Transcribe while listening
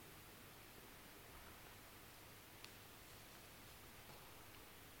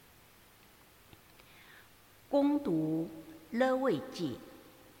恭读肋未纪。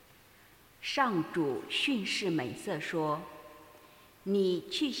上主训示梅瑟说：你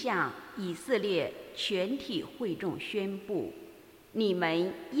去向以色列全体会众宣布，你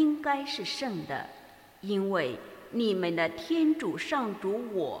们应该是圣的，因为你们的天主上主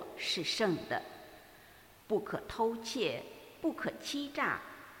我是圣的。不可偷窃，不可欺诈，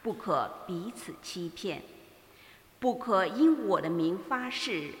不可彼此欺骗，不可因我的名发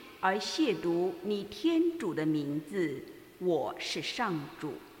誓而亵渎你天主的名字，我是上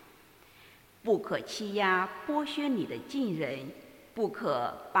主。不可欺压剥削你的近人，不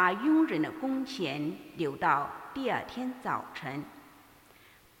可把佣人的工钱留到第二天早晨。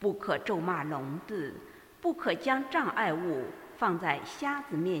不可咒骂聋子，不可将障碍物放在瞎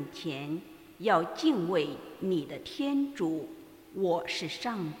子面前，要敬畏你的天主，我是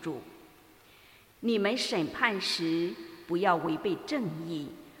上主。你们审判时，不要违背正义，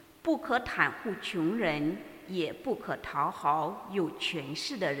不可袒护穷人，也不可讨好有权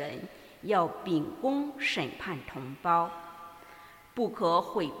势的人，要秉公审判同胞。不可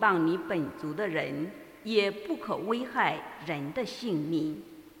毁谤你本族的人，也不可危害人的性命，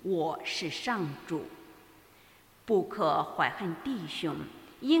我是上主。不可怀恨弟兄，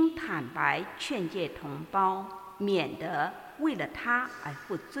应坦白劝戒同胞，免得为了他而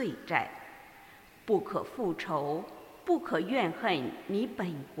负罪债。不可复仇，不可怨恨你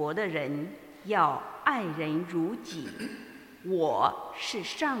本国的人，要爱人如己，我是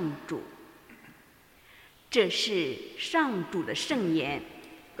上主。这是上主的圣言。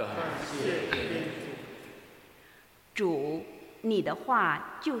感谢天主，你的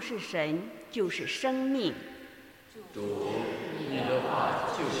话就是神，就是生命。主，你的话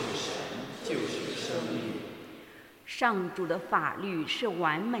就是神，就是生命。上主的法律是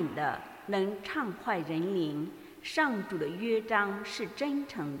完美的，能畅快人灵；上主的约章是真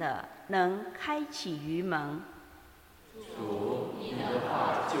诚的，能开启愚蒙。主，你的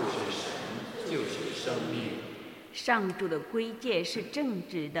话就是神，就是生命。上主的规诫是正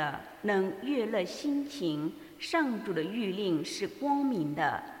直的，能悦乐心情；上主的谕令是光明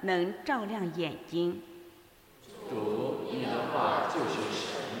的，能照亮眼睛。主，你的话就是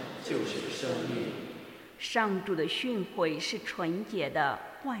神，就是生命。上主的训诲是纯洁的，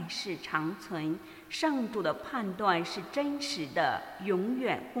万世长存；上主的判断是真实的，永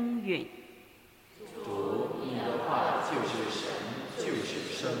远公允。主，你的话就是神，就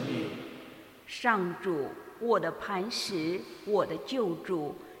是生命。上主，我的磐石，我的救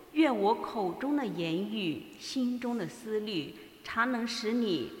主，愿我口中的言语，心中的思虑，常能使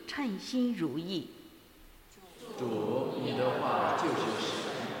你称心如意。主，你的话就是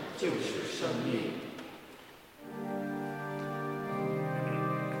神，就是生命。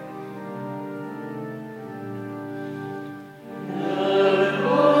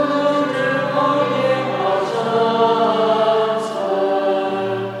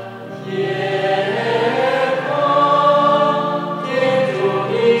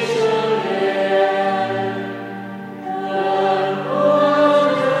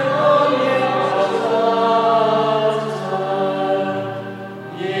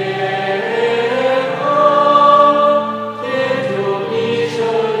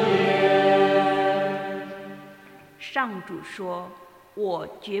上主说：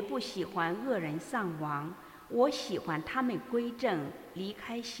我绝不喜欢恶人丧亡，我喜欢他们归正，离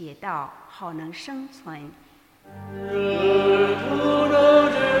开邪道，好能生存。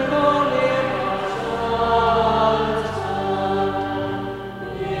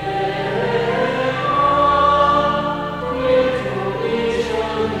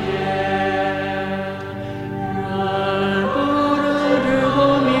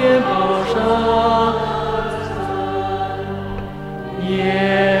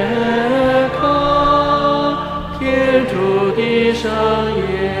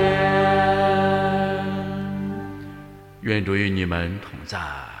愿主与你们同在。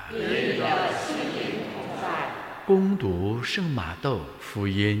与你的心灵同在。恭读圣马窦福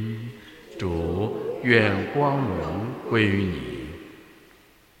音。主，愿光荣归于你。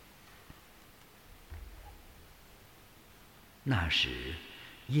那时，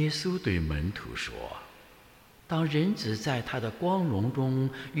耶稣对门徒说：当人子在他的光荣中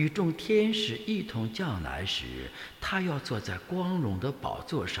与众天使一同降来时，他要坐在光荣的宝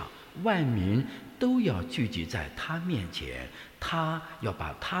座上，万民都要聚集在他面前，他要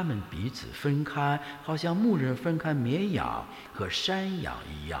把他们彼此分开，好像牧人分开绵羊和山羊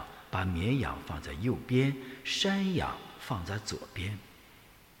一样，把绵羊放在右边，山羊放在左边。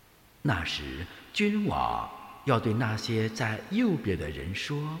那时，君王要对那些在右边的人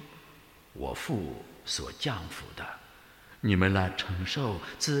说：我父所降服的，你们来承受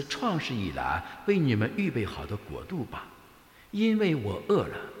自创世以来为你们预备好的国度吧。因为我饿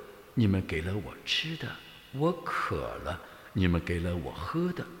了，你们给了我吃的；我渴了，你们给了我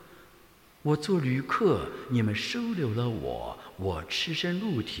喝的；我做旅客，你们收留了我；我赤身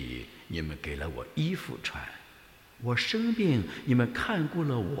露体，你们给了我衣服穿；我生病，你们看顾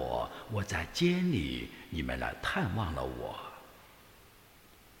了我；我在监里，你们来探望了我。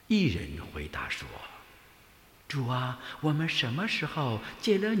一人回答说：主啊，我们什么时候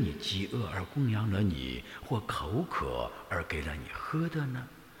见了你饥饿而供养了你，或口渴而给了你喝的呢？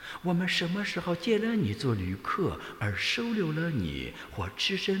我们什么时候见了你做旅客而收留了你，或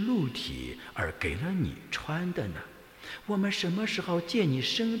赤身露体而给了你穿的呢？我们什么时候见你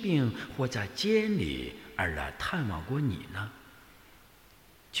生病或在监里而来探望过你呢？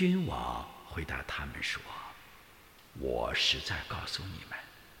君王回答他们说：我实在告诉你们，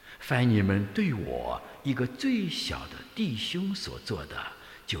凡你们对我一个最小的弟兄所做的，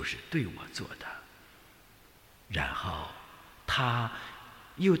就是对我做的。然后他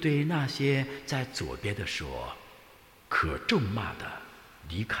又对那些在左边的说：可咒骂的，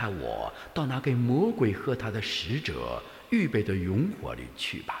离开我，到那给魔鬼和他的使者预备的永火里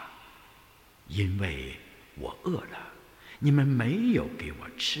去吧。因为我饿了，你们没有给我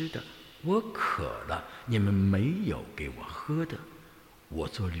吃的；我渴了，你们没有给我喝的；我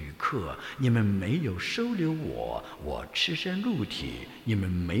做旅客，你们没有收留我；我赤身露体，你们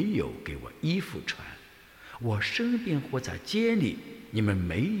没有给我衣服穿；我生病或在监里，你们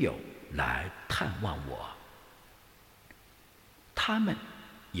没有来探望我。他们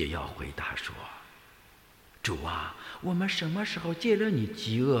也要回答说：主啊，我们什么时候见了你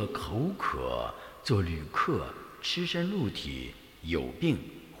饥饿口渴，做旅客，赤身露体，有病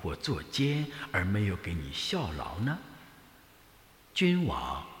或坐监，而没有给你效劳呢？君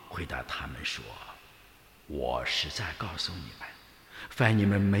王回答他们说：我实在告诉你们，凡你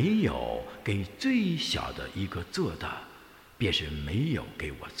们没有给最小的一个做的，便是没有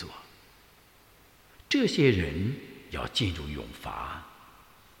给我做。这些人要进入永罚，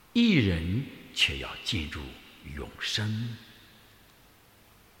一人却要进入永生。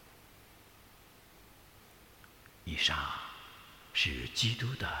以上是基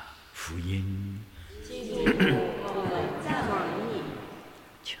督的福音。基督，我们赞美你。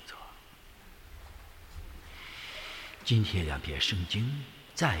请坐。今天两篇圣经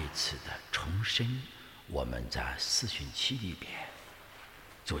再一次的重申我们在四旬期里边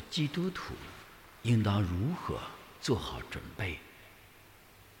做基督徒应当如何做好准备，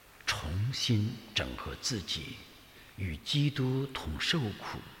重新整合自己，与基督同受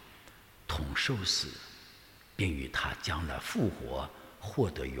苦，同受死，并与他将来复活，获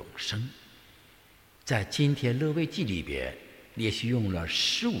得永生。在今天勒未记里边连续用了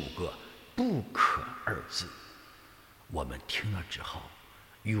15个不可二字，我们听了之后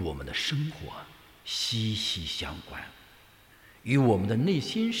与我们的生活息息相关，与我们的内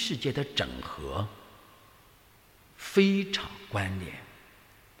心世界的整合非常关联。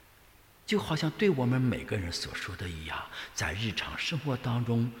就好像对我们每个人所说的一样，在日常生活当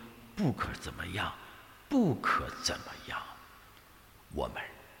中不可怎么样，不可怎么样，我们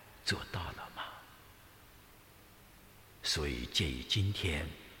做到了吗？所以建议今天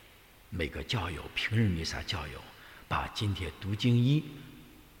每个教友，平日弥撒教友，把今天读经一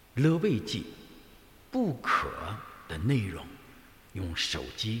勒未记不可的内容用手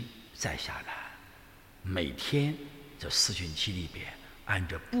机载下来，每天这四旬期里边按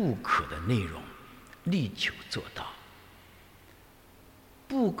照不可的内容力求做到。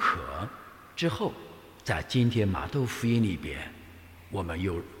不可之后，在今天马窦福音里边，我们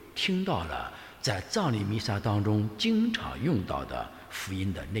又听到了在葬礼弥撒当中经常用到的福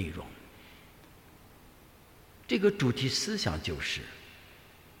音的内容。这个主题思想就是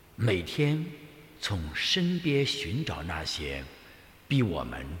每天从身边寻找那些比我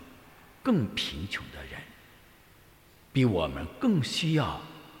们更贫穷的人，比我们更需要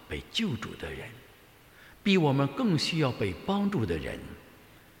被救助的人，比我们更需要被帮助的人，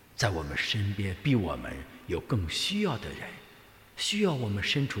在我们身边比我们有更需要的人，需要我们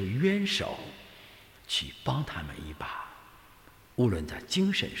伸出援手去帮他们一把，无论在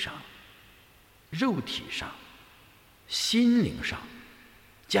精神上、肉体上、心灵上、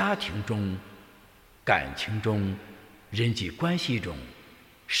家庭中、感情中、人际关系中、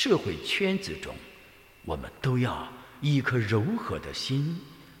社会圈子中，我们都要以一颗柔和的心，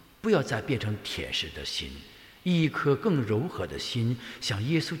不要再变成铁石的心，以一颗更柔和的心，像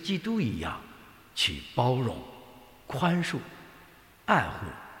耶稣基督一样去包容、宽恕、爱护、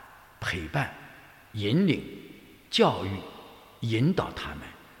陪伴、引领、教育、引导他们，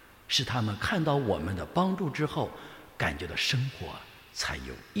使他们看到我们的帮助之后，感觉到生活才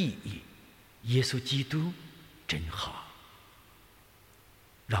有意义。耶稣基督真好。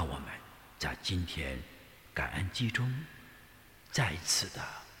让我们在今天感恩祭中再一次的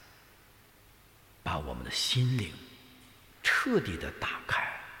把我们的心灵彻底的打开，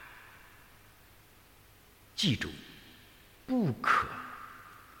记住不可，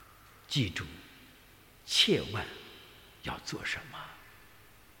记住切万要做什么。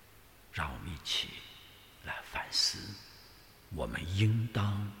让我们一起来反思，我们应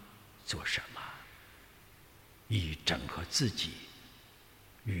当做什么，以整合自己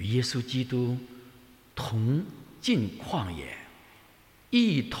与耶稣基督同进旷野，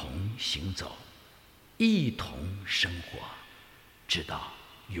一同行走，一同生活，直到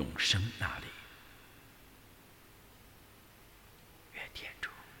永生那里。